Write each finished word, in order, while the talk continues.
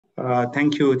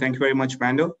Thank you very much,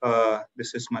 Mando.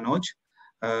 This is Manoj.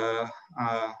 Uh,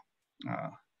 uh,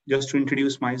 just to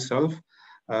introduce myself,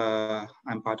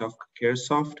 I'm part of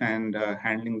Caresoft and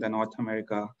handling the North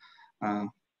America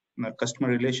customer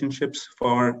relationships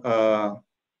for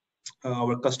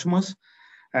our customers.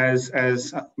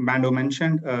 As Mando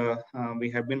mentioned, we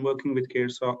have been working with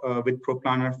Caresoft with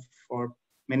Proplanner for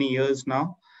many years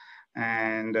now,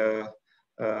 and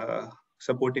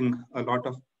supporting a lot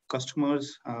of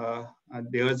customers,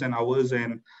 theirs and ours,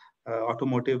 in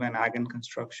automotive and ag and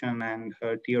construction and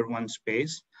tier 1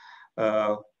 space.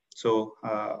 So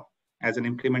as an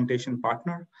implementation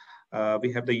partner,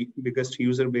 we have the biggest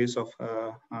user base of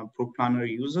Proplanner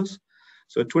users.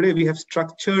 So today we have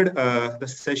structured the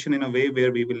session in a way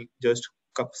where we will just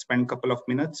spend a couple of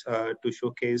minutes to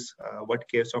showcase what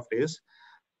Caresoft is,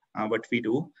 what we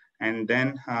do, and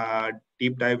then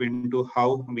deep dive into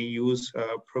how we use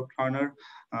Proplanner,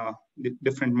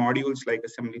 different modules like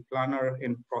Assembly Planner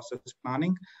in process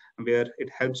planning, where it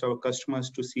helps our customers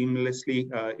to seamlessly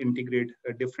integrate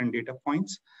different data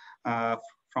points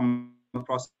from a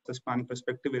process planning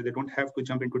perspective, where they don't have to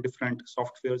jump into different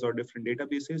softwares or different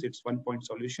databases. It's one-point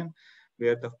solution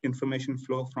where the information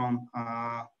flow from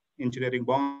engineering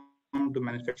BOM to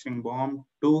manufacturing BOM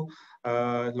to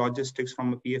logistics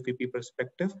from a PFEP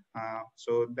perspective.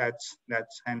 So that's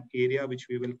an area which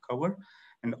we will cover.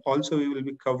 And also we will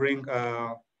be covering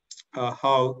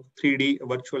how 3D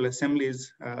virtual assembly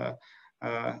is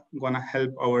gonna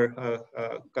help our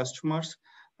customers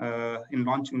in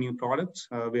launching new products,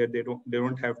 where they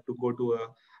don't have to go to a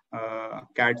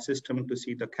CAD system to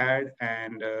see the CAD,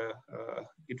 and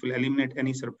it will eliminate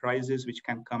any surprises which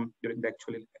can come during the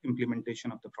actual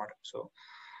implementation of the product. So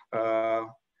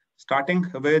starting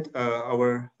with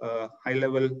our high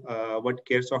level, what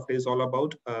Caresoft is all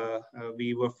about.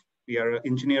 We are an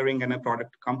engineering and a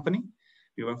product company.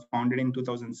 We were founded in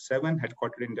 2007,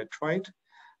 headquartered in Detroit.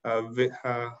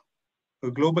 A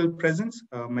global presence.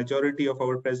 Majority of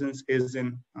our presence is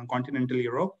in continental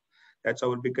Europe. That's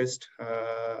our biggest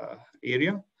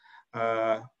area.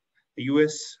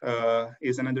 US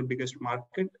is another biggest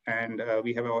market, and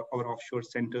we have our offshore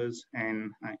centers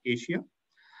in Asia.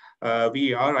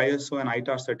 We are ISO and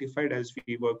ITAR certified, as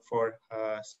we work for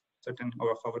certain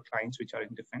of our clients which are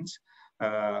in defense.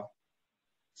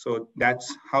 So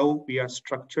that's how we are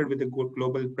structured with a good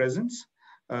global presence.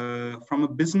 From a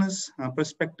business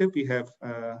perspective, we have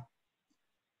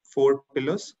 4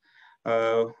 pillars.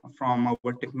 From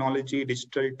our technology,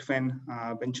 digital twin,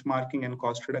 benchmarking and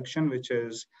cost reduction, which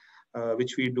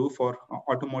we do for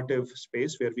automotive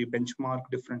space, where we benchmark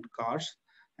different cars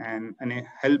and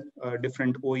help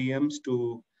different OEMs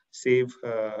to save,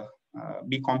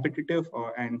 be competitive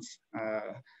and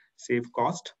save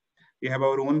cost. We have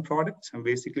our own products,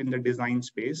 basically in the design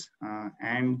space.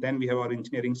 And then we have our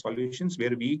engineering solutions,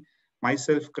 where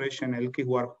myself, Krish, and LK,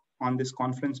 who are on this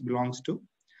conference, belongs to.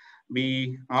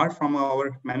 We are from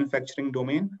our manufacturing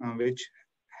domain, which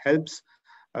helps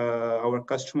our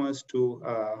customers to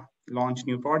launch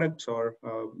new products or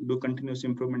do continuous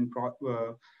improvement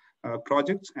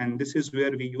projects. And this is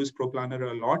where we use Proplanner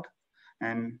a lot,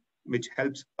 and which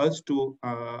helps us to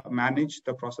manage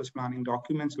the process planning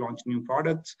documents, launch new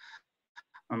products,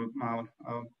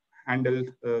 handle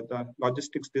the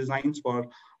logistics designs for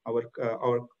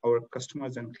our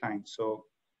customers and clients. So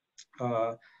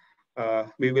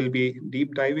we will be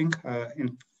deep diving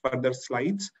in further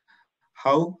slides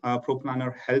how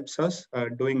Proplanner helps us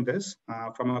doing this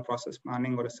from a process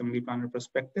planning or assembly planner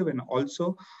perspective, and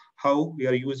also how we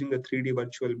are using the 3D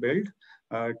virtual build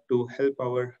to help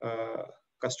our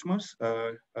customers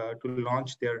to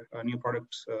launch their new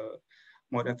products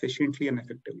more efficiently and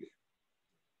effectively.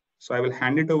 So I will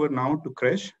hand it over now to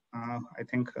Krish, I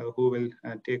think, who will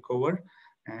take over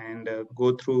and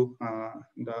go through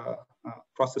the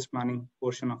process planning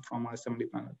portion from our assembly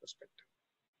planner perspective.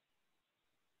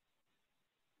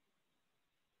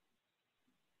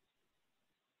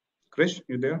 Krish,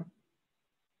 you there?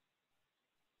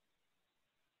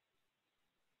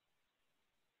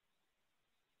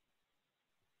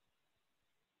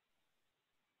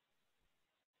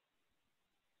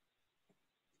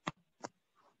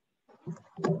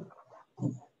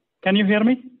 Can you hear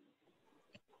me?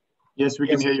 Yes, we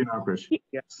can hear you now, Krish.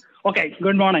 Yes. Okay,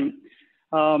 good morning.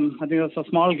 I think there's a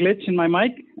small glitch in my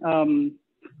mic.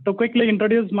 To quickly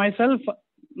introduce myself,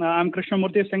 I'm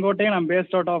Krishnamurthy Sengote, and I'm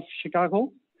based out of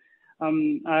Chicago.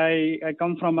 I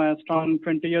come from a strong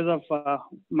 20 years of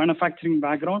manufacturing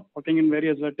background, working in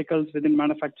various verticals within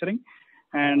manufacturing.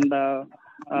 And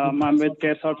I'm with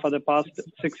Caresoft for the past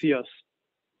 6 years.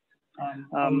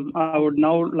 I would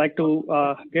now like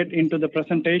to get into the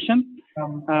presentation.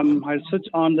 I'll switch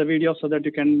on the video so that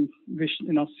you can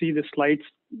see the slides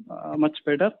much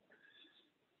better.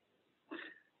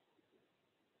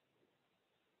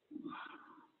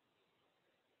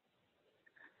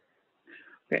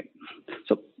 Okay,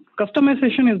 so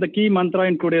customization is the key mantra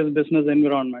in today's business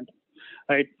environment,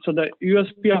 right? So the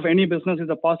USP of any business is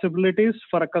the possibilities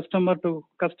for a customer to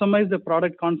customize the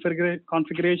product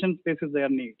configuration basis their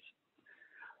needs.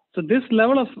 So this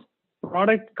level of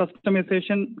product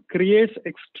customization creates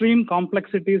extreme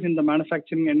complexities in the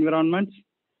manufacturing environments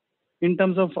in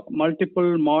terms of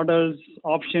multiple models,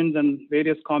 options, and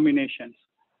various combinations.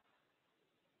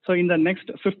 So in the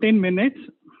next 15 minutes,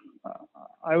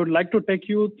 I would like to take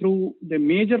you through the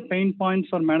major pain points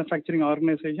for manufacturing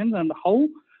organizations and how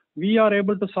we are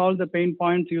able to solve the pain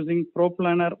points using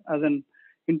Proplanner as an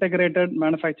integrated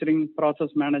manufacturing process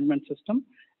management system.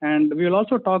 And we will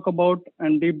also talk about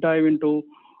and deep dive into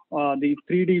the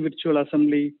 3D virtual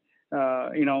assembly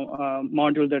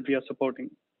module that we are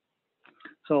supporting.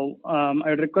 So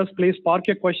I would request please park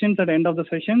your questions at the end of the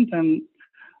sessions, and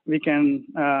we can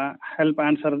help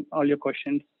answer all your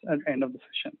questions at the end of the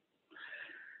session.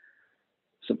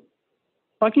 So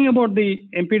talking about the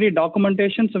MPD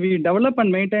documentation, so we develop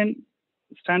and maintain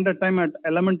standard time at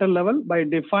elemental level by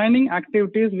defining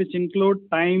activities which include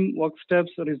time, work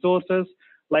steps, resources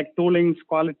like toolings,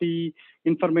 quality,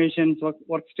 information,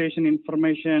 workstation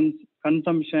information,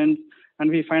 consumptions, and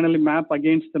we finally map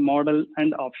against the model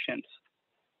and options.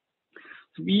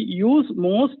 So we use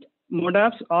most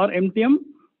MODAPs or MTM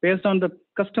based on the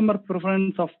customer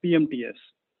preference of PMTS.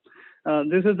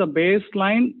 This is the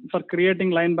baseline for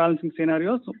creating line balancing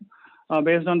scenarios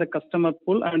based on the customer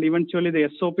pull, and eventually the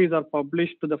SOPs are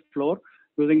published to the floor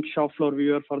using shop floor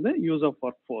viewer for the use of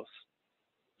workforce.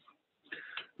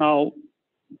 Now,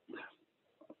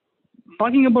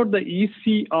 talking about the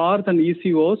ECRs and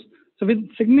ECOs, so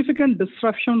with significant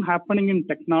disruption happening in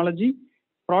technology,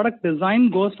 product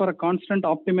design goes for a constant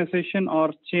optimization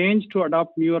or change to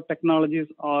adopt newer technologies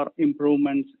or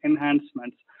improvements,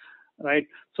 enhancements, right?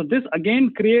 So this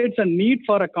again creates a need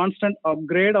for a constant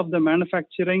upgrade of the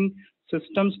manufacturing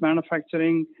systems,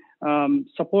 manufacturing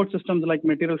support systems like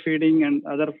material feeding and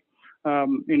other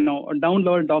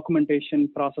down-level documentation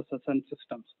processes and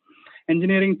systems.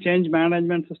 Engineering change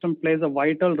management system plays a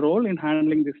vital role in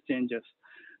handling these changes.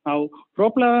 Now,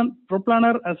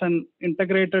 Proplanner as an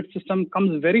integrated system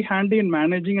comes very handy in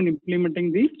managing and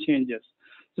implementing these changes.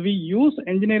 So we use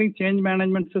engineering change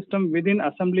management system within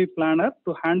Assembly Planner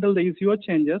to handle the ECO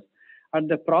changes at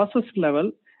the process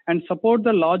level and support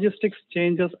the logistics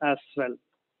changes as well.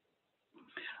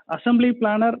 Assembly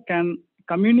Planner can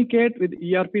communicate with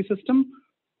ERP system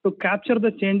to capture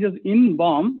the changes in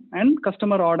BOM and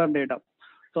customer order data.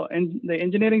 So the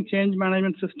engineering change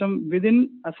management system within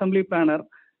Assembly Planner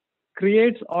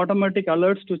creates automatic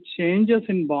alerts to changes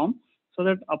in BOM so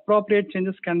that appropriate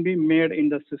changes can be made in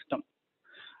the system.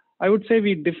 I would say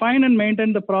we define and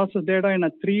maintain the process data in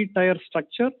a 3-tier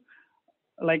structure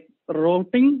like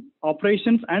routing,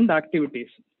 operations, and activities.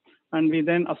 And we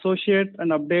then associate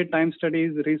and update time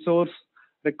studies, resource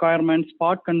requirements,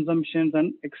 part consumptions,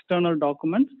 and external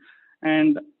documents.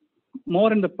 And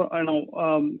more in the,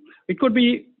 it could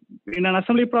be in an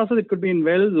assembly process, it could be in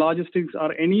logistics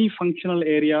or any functional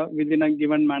area within a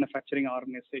given manufacturing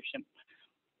organization.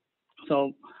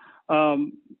 So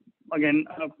again,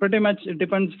 pretty much it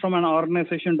depends from an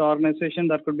organization to organization.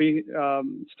 That could be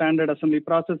standard assembly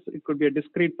process. It could be a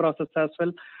discrete process as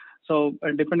well. So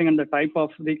depending on the type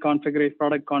of the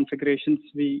product configurations,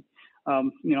 we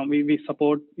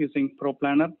support using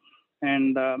Proplanner.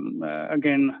 And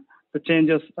again, the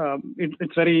changes,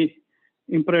 it's very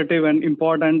imperative and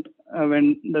important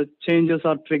when the changes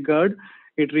are triggered,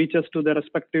 it reaches to the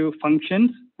respective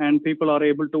functions and people are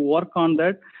able to work on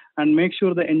that and make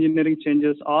sure the engineering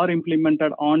changes are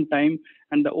implemented on time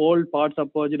and the old parts are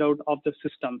purged out of the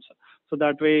systems. So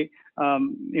that way,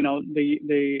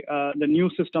 the new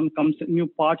system new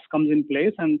parts comes in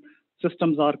place and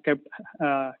systems are kept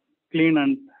clean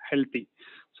and healthy.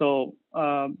 So,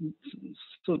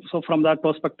 so from that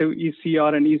perspective,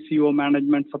 ECR and ECO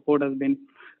management support has been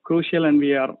crucial, and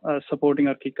we are supporting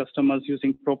our key customers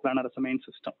using Proplanner as a main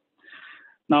system.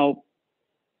 Now,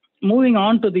 moving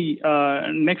on to the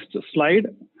next slide,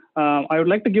 I would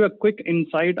like to give a quick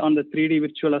insight on the 3D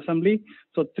virtual assembly.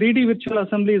 So 3D virtual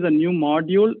assembly is a new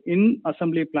module in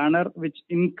Assembly Planner, which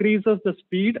increases the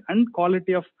speed and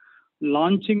quality of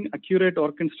launching accurate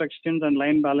work instructions and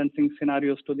line balancing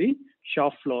scenarios to the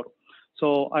shop floor.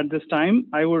 So at this time,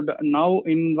 I would now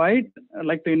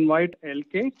like to invite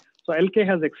LK. So LK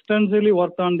has extensively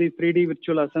worked on the 3D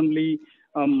virtual assembly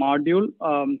module,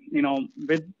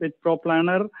 with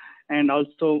Proplanner, and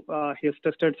also he has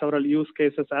tested several use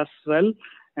cases as well.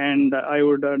 And I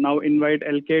would now invite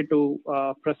LK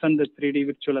to present the 3D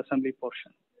virtual assembly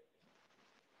portion.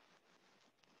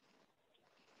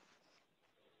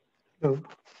 Hello.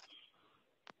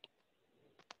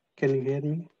 Can you hear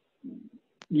me?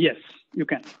 Yes, you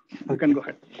can. You can go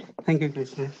ahead. Thank you,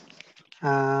 Krishna.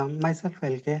 Myself,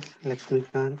 LK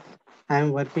Lakshmikant. I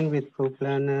am working with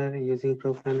Proplanner, using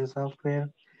Proplanner software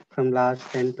from last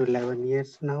 10 to 11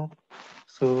 years now.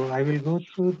 So I will go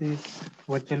through these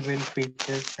virtual build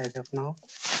features as of now.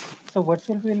 So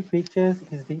virtual build features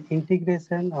is the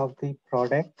integration of the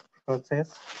product,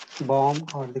 process, BOM,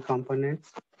 or the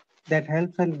components that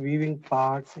helps in viewing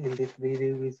parts in the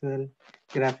 3D visual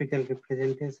graphical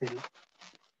representation.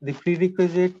 The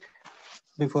prerequisite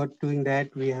before doing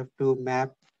that, we have to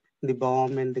map the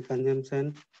BOM and the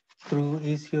consumption through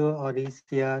ECO or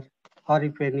ECR, or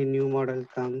if any new model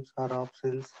comes or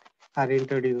options are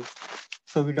introduced.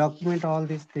 So we document all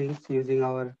these things using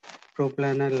our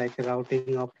Proplanner, like a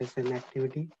routing operation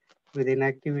activity. Within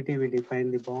activity, we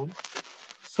define the BOM.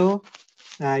 So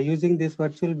using this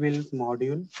virtual build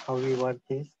module, how we work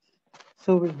is,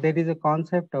 so there is a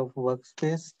concept of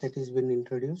workspace that has been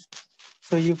introduced.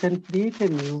 So you can create a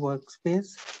new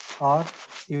workspace, or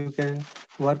you can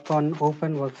work on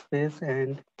open workspace,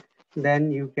 and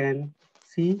then you can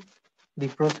see the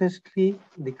process tree,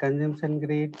 the consumption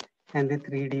grid, and the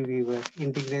 3D viewer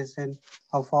integration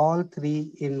of all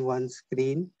three in one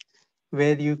screen,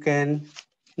 where you can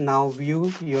now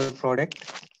view your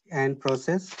product and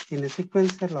process in a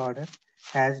sequential order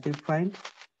as defined.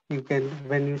 You can,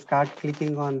 when you start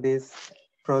clicking on this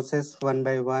process one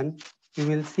by one, you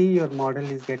will see your model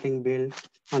is getting built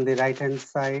on the right hand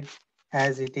side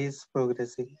as it is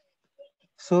progressing.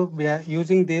 So we are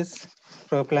using this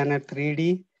Proplanner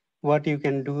 3D. What you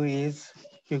can do is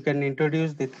you can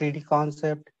introduce the 3D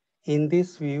concept in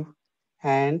this view,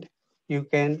 and you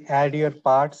can add your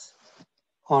parts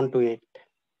onto it.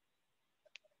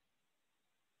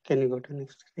 Can you go to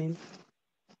next screen?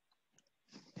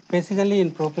 Basically,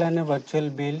 in Proplanner virtual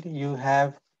build, you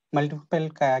have multiple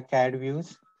CAD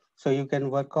views. So you can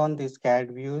work on these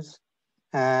CAD views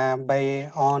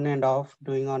by on and off,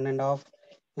 doing on and off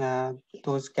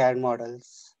those CAD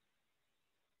models.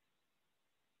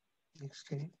 Next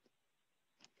screen.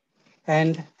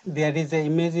 And there is an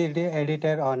image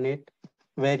editor on it,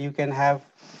 where you can have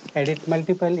edit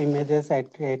multiple images at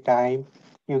a time.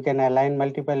 You can align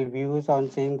multiple views on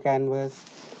same canvas,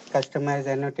 customize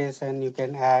annotation. You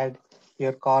can add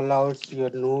your callouts, your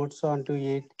notes onto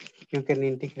it. You can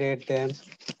integrate them,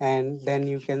 and then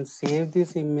you can save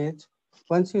this image.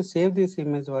 Once you save this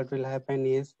image, what will happen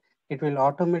is it will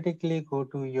automatically go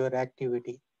to your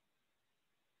activity.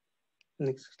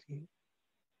 Next screen.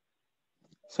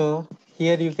 So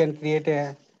here you can create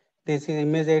this is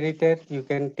image editor. You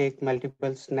can take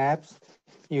multiple snaps.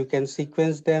 You can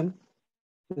sequence them.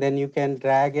 Then you can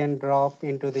drag and drop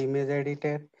into the image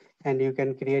editor, and you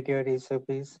can create your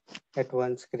recipes at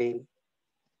one screen.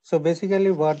 So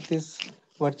basically what this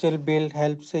virtual build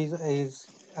helps is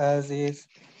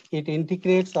it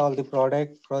integrates all the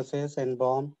product, process, and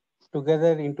BOM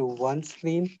together into one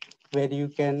screen, where you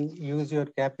can use your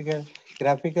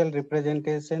graphical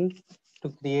representation to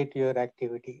create your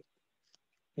activity.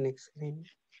 Next screen.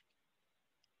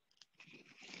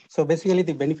 So basically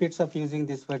the benefits of using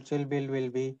this virtual build will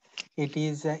be, it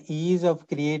is ease of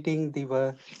creating the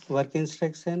work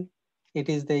instruction. It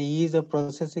is the ease of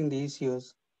processing the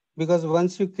ECOs. Because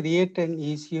once you create an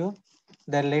ECO,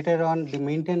 then later on the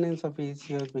maintenance of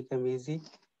ECOs become easy.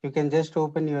 You can just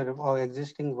open your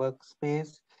existing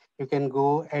workspace. You can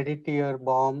go edit your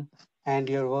BOM and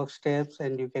your work steps,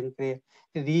 and you can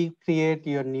recreate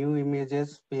your new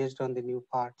images based on the new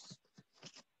parts.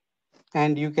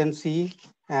 And you can see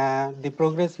the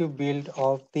progress you build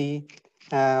of the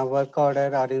work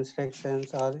order or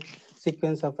instructions or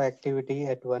sequence of activity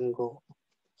at one go.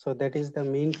 So that is the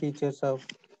main features of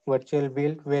virtual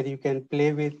build, where you can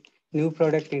play with new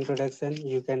product introduction.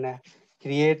 You can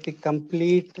create the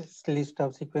complete list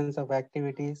of sequence of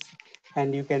activities,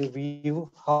 and you can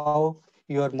view how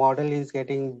your model is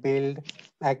getting built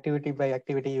activity by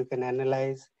activity. You can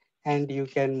analyze and you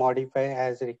can modify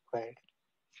as required.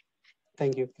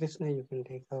 Thank you. Krishna, you can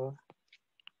take over.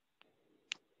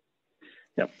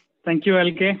 Yep. Thank you,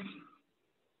 LK.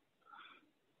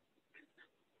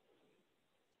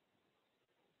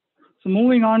 So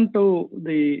moving on to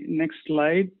the next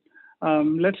slide,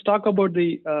 let's talk about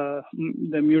the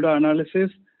MUDA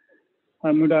analysis,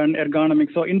 MUDA and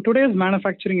ergonomics. So in today's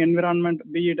manufacturing environment,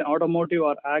 be it automotive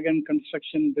or ag and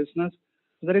construction business,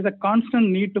 There is a constant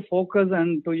need to focus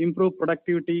and to improve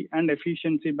productivity and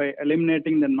efficiency by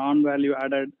eliminating the non-value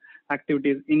added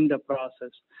activities in the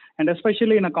process. And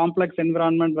especially in a complex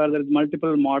environment where there's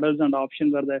multiple models and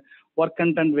options, where the work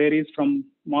content varies from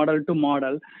model to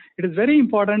model, it is very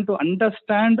important to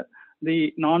understand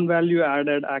the non-value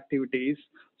added activities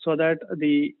so that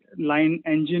the line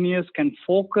engineers can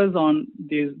focus on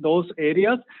those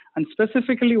areas and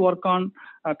specifically work on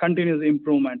continuous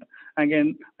improvement.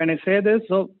 Again, when I say this,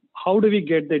 so how do we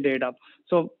get the data?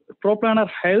 So Proplanner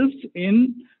helps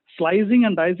in slicing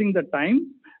and dicing the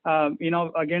time.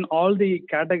 Again, all the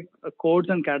codes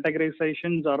and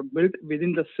categorizations are built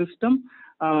within the system.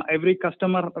 Every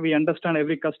customer, we understand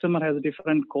every customer has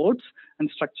different codes and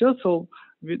structures. So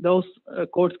those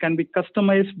codes can be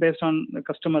customized based on the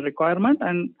customer requirement.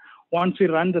 And once we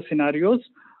run the scenarios,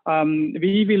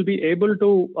 we will be able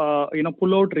to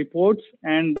pull out reports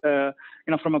and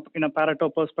from a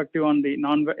Pareto perspective on the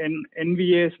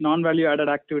NVA's non-value added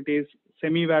activities,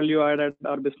 semi-value added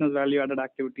or business value added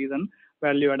activities, and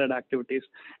value added activities.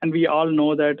 And we all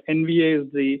know that NVA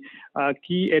is the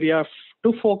key area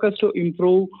to focus to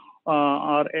improve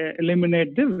or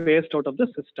eliminate the waste out of the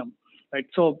system, right?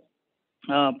 So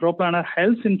Proplanner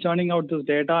helps in churning out this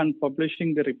data and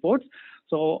publishing the reports.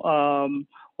 So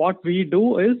what we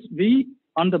do is we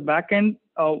on the back end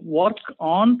work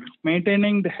on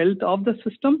maintaining the health of the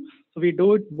system. So we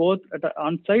do it both at the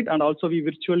on-site and also we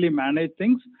virtually manage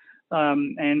things.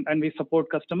 And we support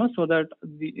customers so that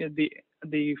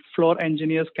the floor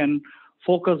engineers can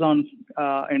focus on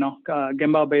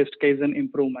Gemba-based Kaizen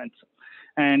improvements.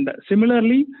 And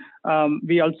similarly,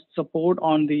 we also support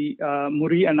on the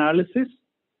Muri analysis.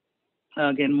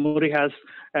 Again, Muri has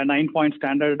a 9-point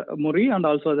standard Muri, and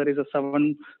also there is a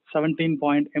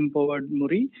 17-point empowered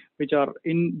Muri, which are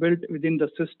inbuilt within the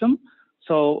system.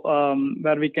 So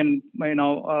where we can,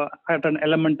 at an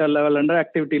elemental level and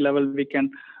activity level, we can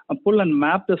pull and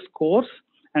map the scores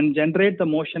and generate the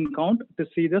motion count to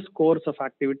see the scores of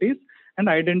activities and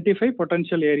identify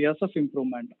potential areas of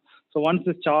improvement. So once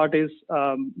the chart is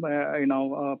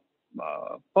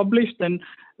published, then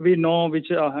we know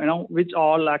which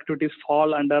all activities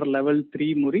fall under level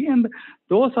 3 Muri, and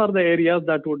those are the areas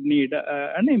that would need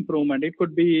an improvement. It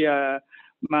could be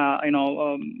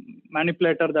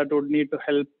manipulator that would need to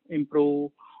help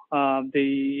improve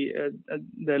the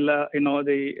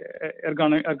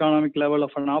ergonomic level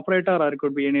of an operator, or it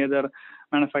could be any other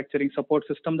manufacturing support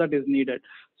system that is needed.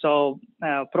 So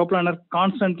Proplanner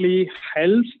constantly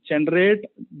helps generate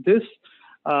this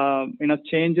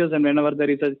changes, and whenever there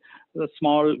is a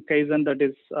small Kaizen that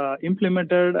is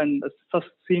implemented and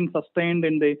sustained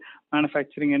in the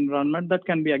manufacturing environment, that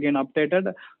can be again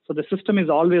updated. So the system is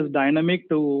always dynamic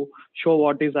to show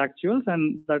what is actuals,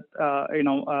 and that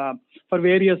for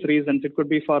various reasons. It could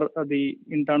be for the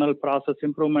internal process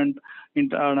improvement,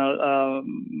 internal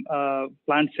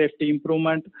plant safety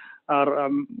improvement, or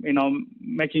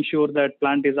making sure that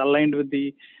plant is aligned with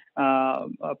the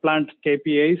plant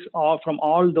KPIs, or from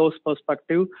all those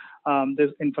perspectives,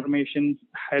 this information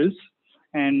helps.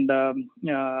 And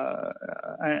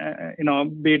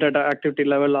be it at an activity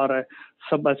level or a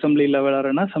sub-assembly level or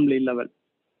an assembly level.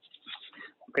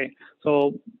 Okay,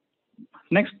 so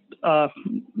next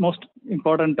most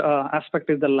important aspect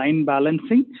is the line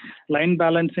balancing. Line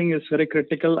balancing is very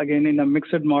critical, again, in a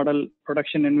mixed model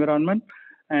production environment,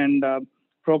 and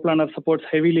Proplanner supports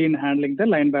heavily in handling the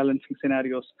line balancing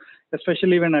scenarios,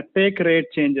 especially when a take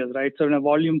rate changes, right? So when a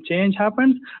volume change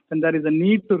happens, then there is a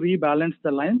need to rebalance the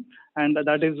line, and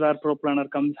that is where Proplanner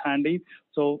comes handy.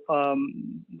 So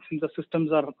since the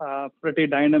systems are pretty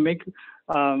dynamic,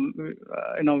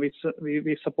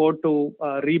 we support to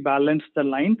rebalance the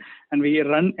line, and we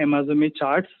run Amazumi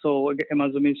charts. So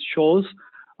Amazumi shows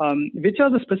which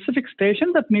are the specific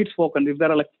stations that needs focus. If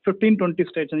there are like 15, 20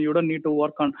 stations, you don't need to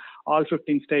work on all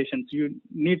 15 stations. You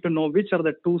need to know which are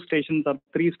the 2 stations or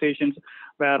 3 stations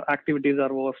where activities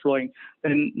are overflowing.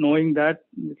 Then knowing that,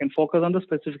 you can focus on the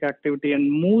specific activity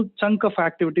and move chunk of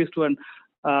activities to an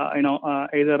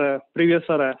either a previous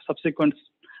or a subsequent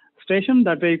station.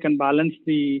 That way you can balance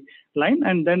the line,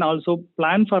 and then also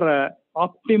plan for a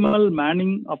optimal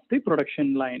manning of the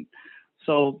production line.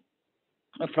 So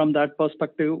from that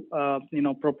perspective,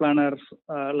 Proplanner's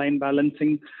line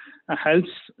balancing helps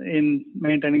in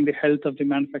maintaining the health of the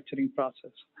manufacturing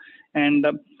process. And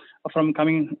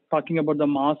talking about the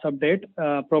mass update,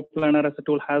 Proplanner as a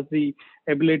tool has the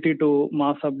ability to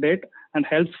mass update and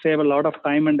helps save a lot of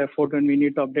time and effort when we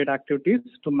need to update activities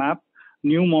to map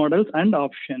new models and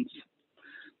options.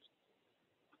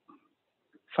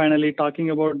 Finally, talking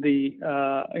about the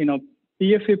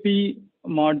PFAP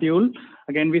module,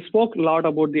 again, we spoke a lot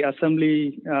about the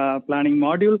assembly planning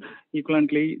module.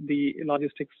 Equivalently, the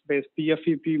logistics-based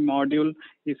PFEP module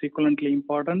is equivalently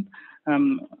important.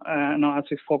 Now, as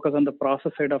we focus on the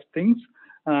process side of things,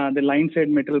 the line side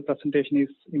material presentation is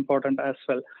important as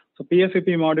well. So PFEP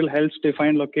module helps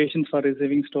define locations for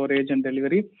receiving, storage, and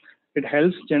delivery. It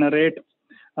helps generate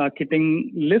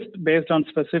kitting list based on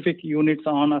specific units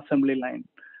on assembly line.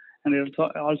 And it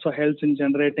also helps in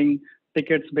generating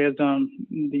tickets based on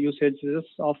the usages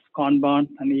of Kanban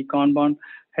and e-Kanban,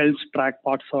 helps track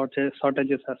part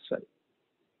shortages as well.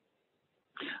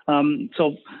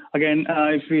 So again,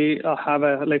 if we have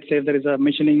a, let's say if there is a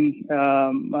machining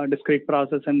discrete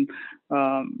process and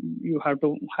you have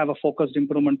to have a focused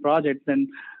improvement project, then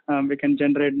we can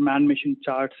generate man-machine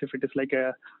charts. If it is like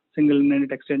a single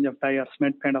unit exchange of die or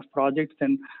SMED kind of project,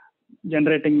 then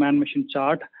generating man-machine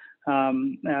chart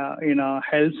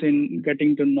helps in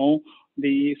getting to know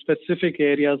the specific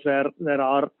areas where there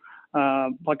are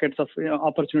pockets of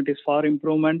opportunities for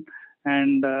improvement.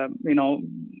 And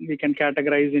we can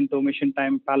categorize into machine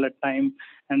time, pallet time,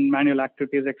 and manual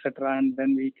activities, etc. And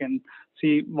then we can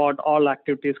see what all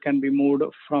activities can be moved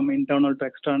from internal to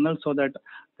external, so that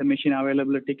the machine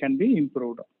availability can be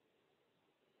improved.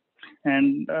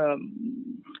 And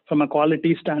from a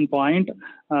quality standpoint,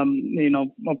 a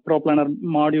Proplanner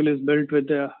module is built with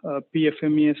the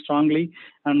PFMEA strongly.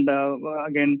 And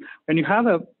again, when you have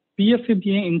a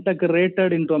PFMEA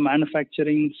integrated into a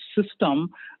manufacturing system,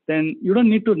 then you don't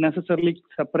need to necessarily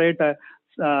separate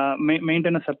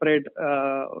maintain a separate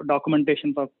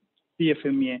documentation for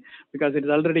PFMEA, because it is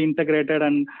already integrated,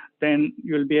 and then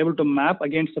you'll be able to map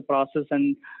against the process.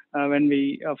 And when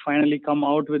we finally come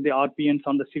out with the RPNs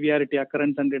on the severity,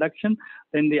 occurrence, and reduction,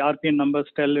 then the RPN numbers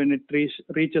tell when it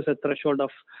reaches a threshold of,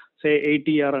 say,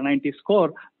 80 or a 90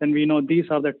 score, then we know these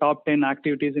are the top 10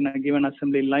 activities in a given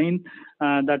assembly line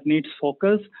that needs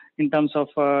focus in terms of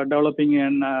developing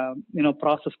an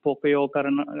process POPEOK or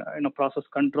an process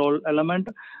control element,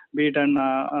 be it an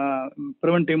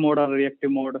preventive mode or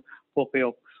reactive mode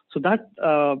POPEOK. So that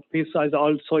piece is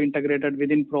also integrated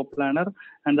within Proplanner,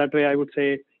 and that way I would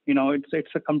say,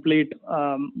 it's a complete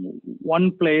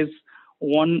one place,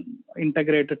 one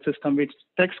integrated system which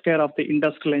takes care of the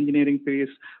industrial engineering piece,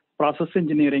 process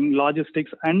engineering,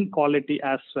 logistics, and quality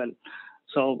as well.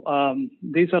 So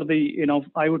these are the,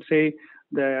 I would say,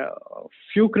 the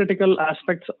few critical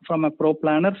aspects from a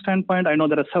Proplanner standpoint. I know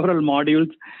there are several modules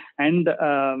and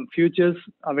features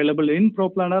available in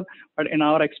Proplanner, but in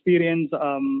our experience,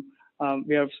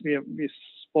 we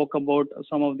spoke about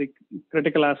some of the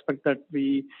critical aspects that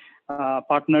we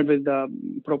partnered with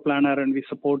Proplanner, and we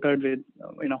supported with,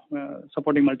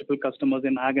 supporting multiple customers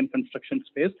in ag and construction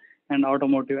space and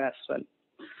automotive as well.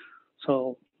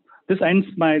 So this ends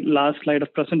my last slide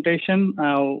of presentation.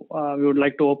 Now we would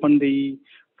like to open the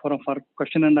forum for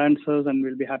question and answers, and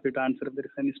we'll be happy to answer if there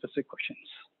is any specific questions.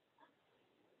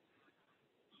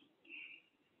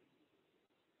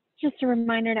 Just a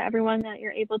reminder to everyone that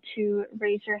you're able to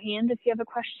raise your hand if you have a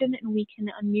question, and we can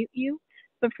unmute you.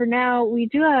 But for now, we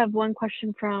do have one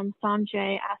question from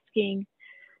Sanjay asking,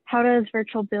 how does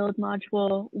virtual build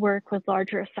module work with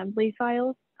larger assembly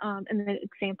files? And the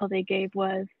example they gave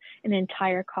was an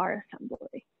entire car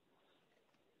assembly.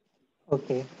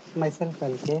 Okay, myself,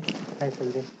 LK. Hi,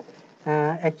 Sanjay.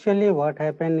 Actually, what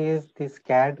happened is these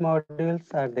CAD modules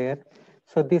are there.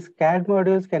 So these CAD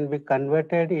modules can be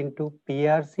converted into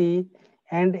PRC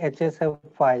and HSF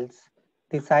files.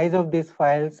 The size of these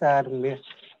files are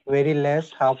very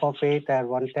less, half of it or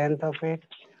 1/10 of it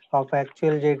of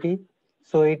actual JT.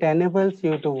 So it enables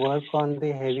you to work on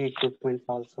the heavy equipment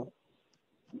also.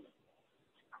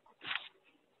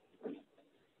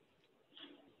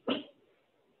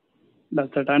 Does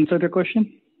that answer the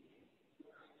question?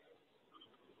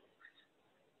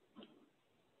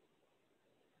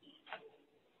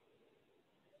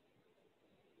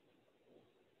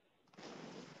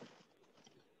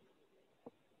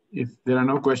 If there are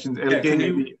no questions, LK,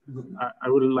 maybe I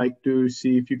would like to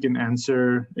see if you can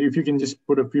answer, if you can just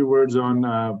put a few words on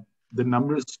the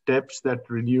number of steps that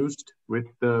reduced with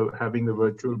having the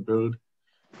virtual build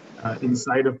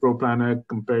inside of Proplanner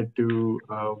compared to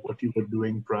what you were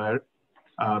doing prior.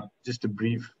 Just a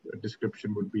brief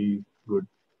description would be good.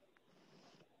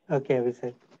 Okay,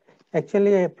 Abhishek.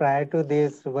 Actually, prior to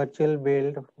this virtual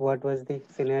build, what was the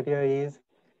scenario is,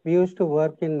 we used to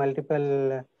work in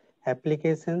multiple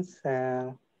applications.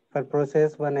 For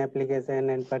process one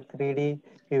application, and for 3D,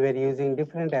 we were using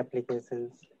different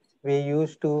applications. We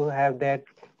used to have that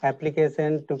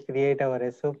application to create our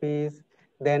SOPs,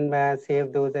 then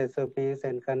save those SOPs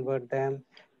and convert them,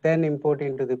 then import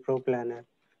into the Proplanner.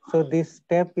 So this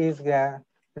step is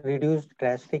reduced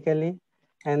drastically.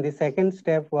 And the second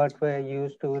step, what we're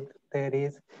used to there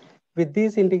is, with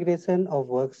this integration of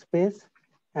workspace,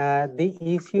 the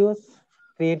ECOs,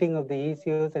 creating of the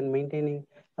ECOs and maintaining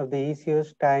of the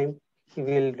ECOs time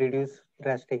will reduce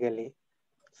drastically.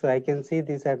 So I can see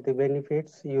these are the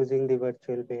benefits using the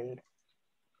virtual build.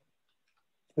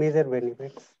 Major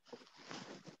benefits.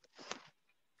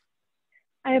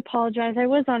 I apologize. I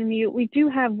was on mute. We do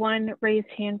have one raised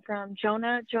hand from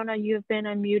Jonah. Jonah, you have been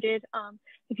unmuted.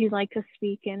 If you'd like to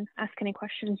speak and ask any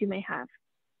questions you may have.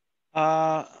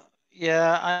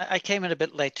 Yeah, I came in a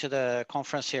bit late to the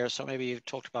conference here, so maybe you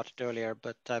talked about it earlier,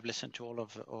 but I've listened to all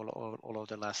of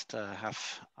the last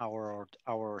half hour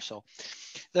or so.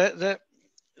 The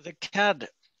CAD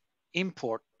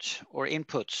import or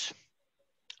inputs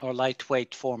are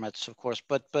lightweight formats, of course,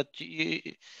 but you,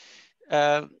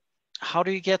 how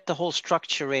do you get the whole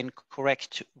structure in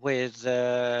correct with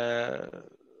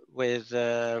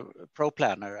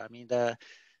Proplanner? I mean, the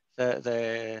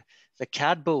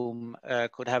CAD boom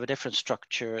could have a different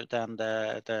structure than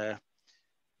the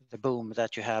boom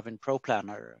that you have in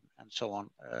Proplanner and so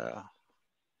on.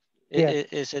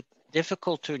 Is it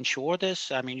difficult to ensure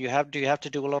this? I mean, do you have to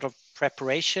do a lot of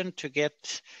preparation to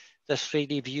get the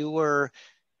 3D viewer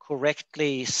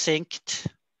correctly synced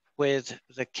with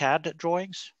the CAD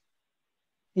drawings?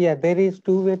 Yeah, there is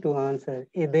two ways to answer.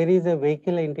 There is a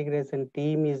vehicle integration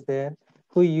team is there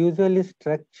who usually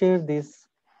structure this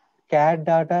CAD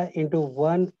data into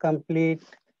one complete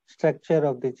structure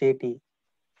of the JT.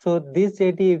 So this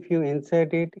JT, if you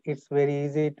insert it, it's very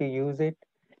easy to use it.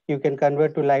 You can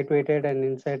convert to lightweighted and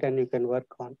insert and you can work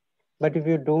on. But if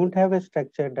you don't have a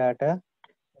structured data,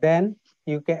 then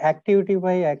you can activity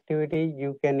by activity,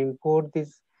 you can import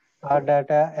this R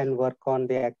data and work on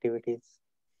the activities.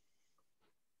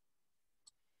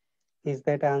 Is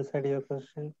that answered your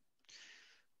question?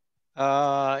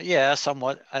 Yeah,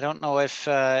 somewhat. I don't know if,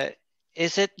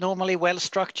 is it normally well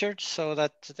structured so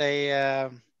that they,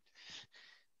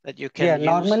 that you can use?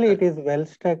 Normally it is well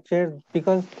structured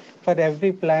because for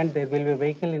every plant, there will be a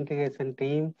vehicle integration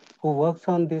team who works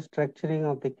on the structuring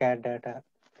of the CAD data.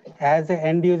 As an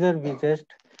end user, we just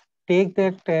take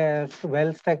that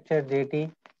well structured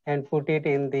JT and put it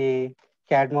in the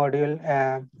CAD module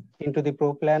into the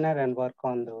Proplanner and work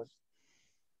on those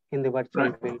in the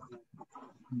virtual build.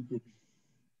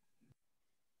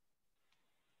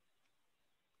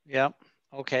 Yeah.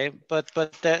 Okay. But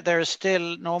there's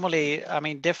still normally, I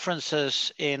mean,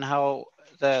 differences in how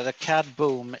the CAD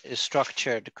boom is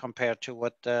structured compared to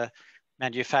what the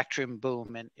manufacturing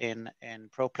boom in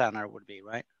Proplanner would be,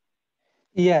 right?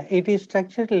 Yeah, it is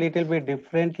structured a little bit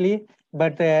differently,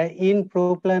 but in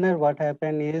Proplanner, what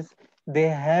happened is they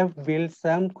have built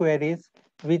some queries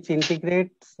which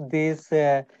integrates this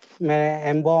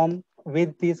embalm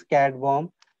with this CAD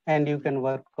bomb, and you can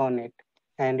work on it.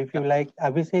 And if you like,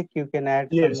 Abhishek, you can add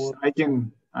some more.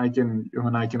 Yes, I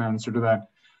can answer to that.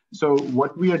 So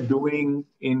what we are doing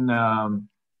in the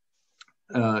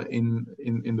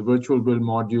virtual build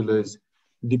module is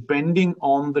depending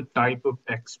on the type of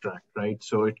extract, right?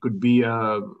 So it could be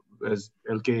as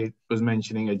LK was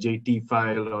mentioning, a JT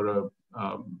file or a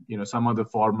some other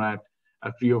format,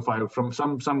 a Creo file from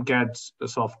some CAD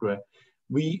software.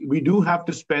 We do have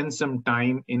to spend some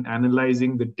time in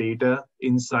analyzing the data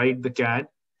inside the CAD.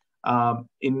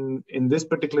 In this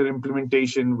particular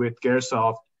implementation with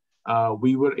Caresoft,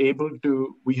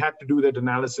 we had to do that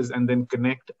analysis and then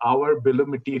connect our bill of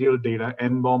material data,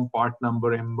 embalm part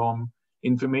number, embalm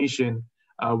information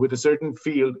with a certain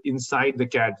field inside the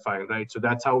CAD file, right? So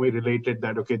that's how we related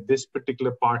that, okay, this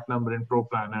particular part number in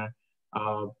Proplanner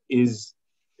is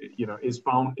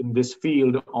found in this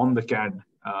field on the CAD,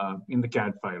 in the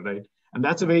CAD file, right? And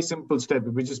that's a very simple step.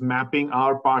 We're just mapping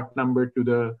our part number to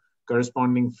the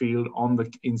corresponding field on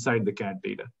inside the CAD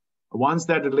data. Once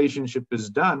that relationship is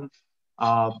done,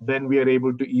 then we are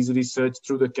able to easily search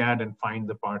through the CAD and find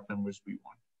the part numbers we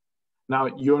want. Now,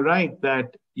 you're right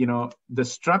that the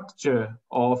structure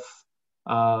of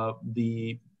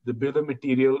the bill of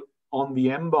material on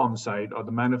the embalm side or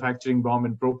the manufacturing BOM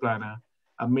in Proplanner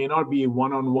may not be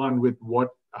one-on-one with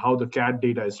how the CAD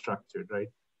data is structured, right?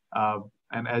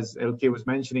 And as LK was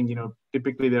mentioning,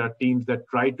 typically there are teams that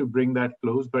try to bring that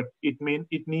close, but it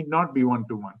need not be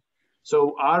one-to-one.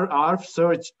 So our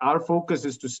focus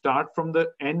is to start from the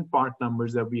end part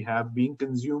numbers that we have being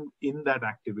consumed in that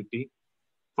activity,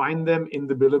 find them in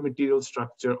the bill of material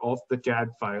structure of the CAD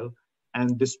file,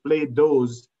 and display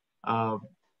those,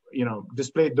 in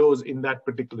that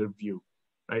particular view,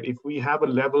 right? If we have a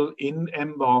level in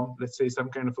embalm, let's say some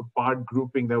kind of a part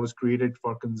grouping that was created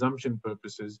for consumption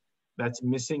purposes, that's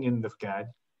missing in the CAD,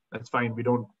 that's fine. We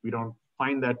don't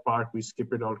find that part, we skip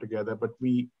it altogether, but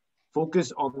we focus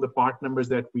on the part numbers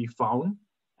that we found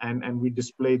and we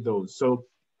display those. So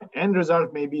end result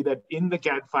may be that in the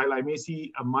CAD file, I may see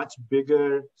a much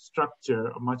bigger structure,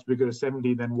 a much bigger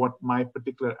assembly than what my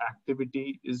particular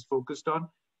activity is focused on.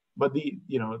 But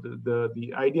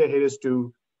the idea here is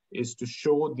to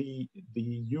show the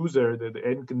user, the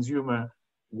end consumer,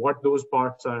 what those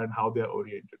parts are and how they're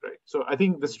oriented, right? So I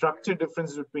think the structure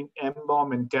differences between MBOM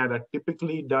and CAD are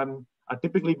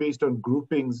typically based on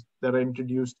groupings that are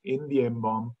introduced in the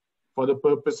MBOM for the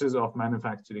purposes of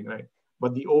manufacturing, right?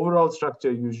 But the overall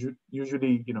structure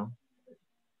usually,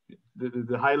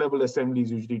 the high-level assemblies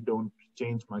usually don't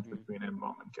change much between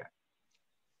MBOM and CAD.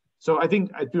 So I think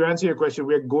to answer your question,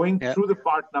 we're going through the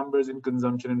part numbers in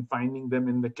consumption and finding them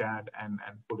in the CAD and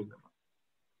pulling them up.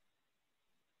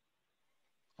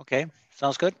 Okay,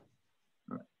 sounds good.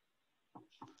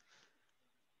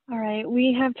 All right,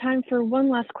 we have time for one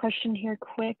last question here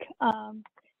quick.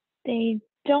 They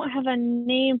don't have a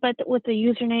name, but with the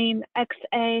username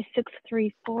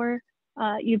XA634,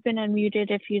 you've been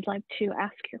unmuted if you'd like to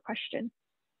ask your question.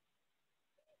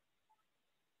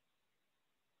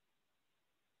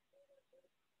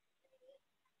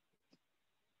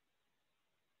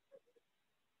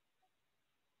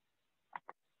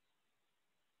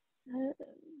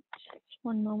 Just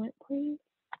one moment, please.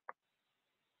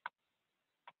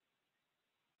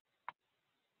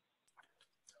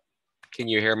 Can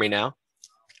you hear me now?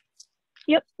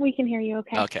 Yep, we can hear you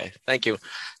okay. Okay, thank you.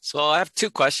 So I have two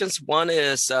questions. One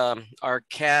is our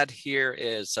CAD here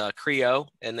is Creo,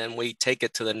 and then we take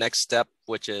it to the next step,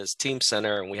 which is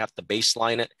Teamcenter, and we have to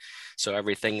baseline it so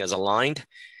everything is aligned.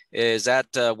 Is that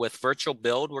with virtual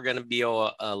build, we're going to be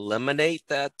able to eliminate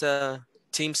that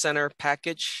Teamcenter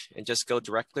package and just go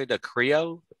directly to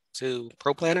Creo to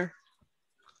Proplanner?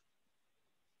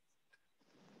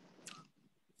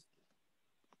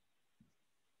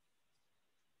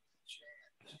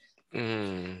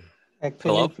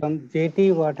 Actually, from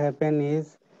JT, what happened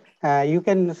is you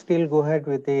can still go ahead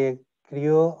with the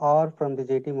Creo or from the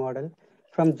JT model.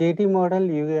 From JT model,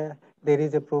 there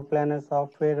is a Proplanner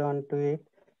software onto it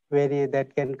where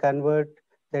that can convert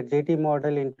the JT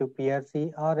model into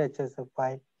PRC or HSF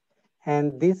file.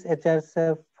 And this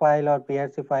HSF file or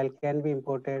PRC file can be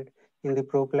imported in the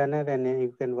Proplanner and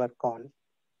you can work on.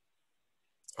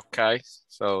 Okay,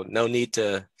 so no need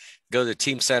to go to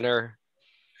Teamcenter.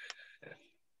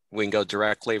 We can go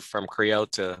directly from Creo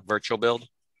to virtual build?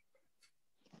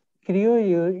 Creo,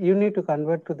 you need to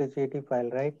convert to the JT file,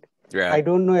 right? Yeah. I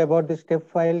don't know about the step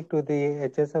file to the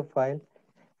HSF file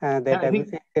that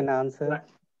Abhishek can answer. Right.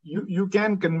 You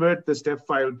can convert the step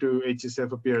file to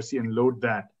HSF or PRC and load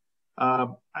that.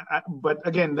 But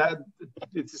again,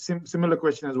 it's a similar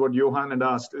question as what Johan had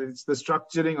asked. It's the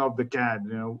structuring of the CAD.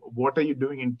 What are you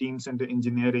doing in Teamcenter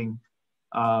engineering?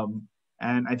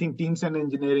 And I think Teamcenter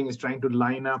engineering is trying to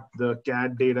line up the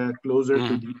CAD data closer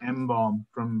to the MBOM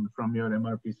from your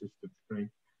MRP system, right?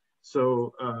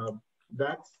 So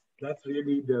that's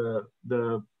really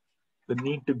the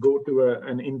need to go to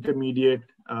an intermediate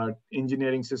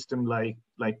engineering system like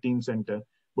Teamcenter.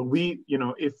 But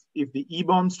if the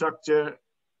EBOM structure,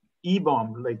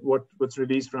 like what's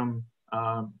released from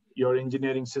your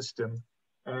engineering system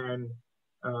and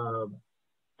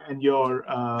your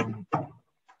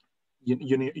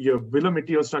your bill of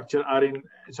material structure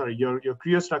your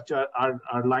Creo structure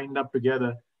are lined up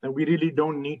together, then we really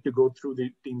don't need to go through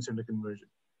the Teamcenter conversion.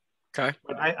 Okay.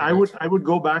 But I would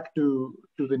go back to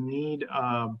the need.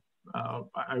 I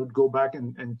would go back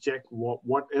and check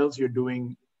what else you're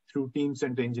doing through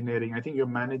Teamcenter engineering. I think you're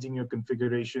managing your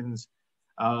configurations,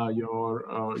 your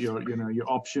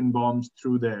option bombs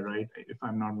through there, right? If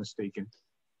I'm not mistaken.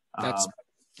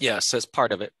 Yes, that's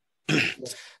part of it.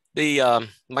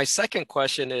 My second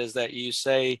question is that you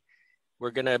say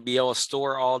we're going to be able to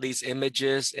store all these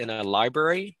images in a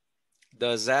library.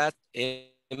 Does that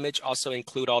image also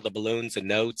include all the balloons and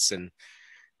notes and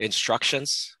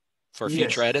instructions for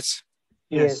future edits?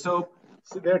 Yes. So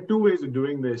there are two ways of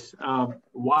doing this.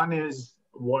 One is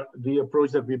what the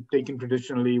approach that we've taken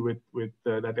traditionally with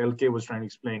that LK was trying to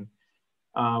explain.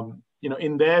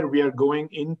 In there we are going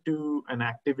into an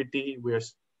activity.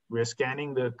 We're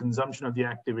scanning the consumption of the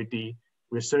activity.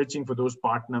 We're searching for those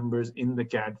part numbers in the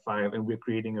CAD file, and we're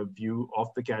creating a view of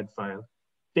the CAD file,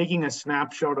 taking a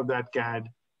snapshot of that CAD,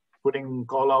 putting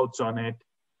callouts on it,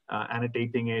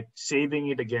 annotating it, saving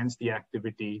it against the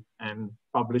activity, and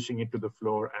publishing it to the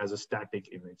floor as a static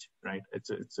image, right?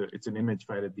 It's an image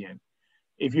file at the end.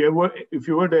 If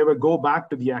you were to ever go back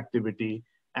to the activity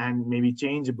and maybe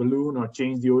change a balloon or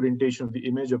change the orientation of the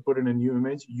image or put in a new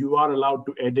image, you are allowed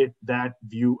to edit that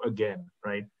view again,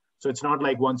 right? So it's not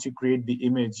like once you create the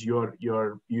image, you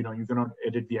cannot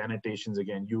edit the annotations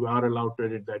again. You are allowed to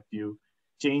edit that view,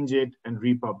 change it, and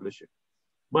republish it.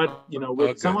 But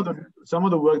with some of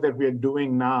the work that we are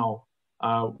doing now,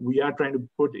 we are trying to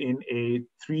put in a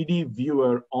 3D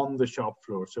viewer on the shop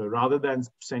floor. So rather than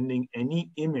sending any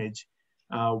image,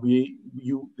 the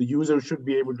user should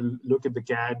be able to look at the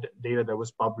CAD data that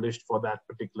was published for that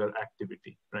particular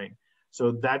activity, right?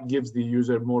 So that gives the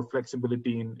user more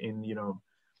flexibility in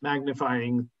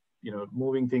magnifying,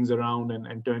 moving things around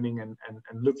and turning and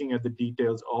looking at the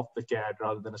details of the CAD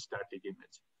rather than a static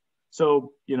image.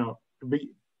 So,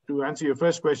 to answer your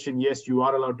first question, yes, you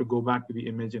are allowed to go back to the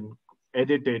image and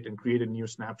edit it and create a new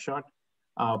snapshot.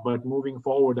 But moving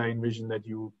forward, I envision that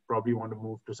you probably want to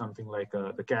move to something like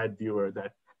the CAD viewer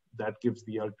that gives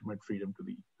the ultimate freedom to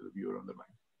the viewer on the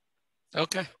line.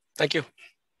 Okay, thank you.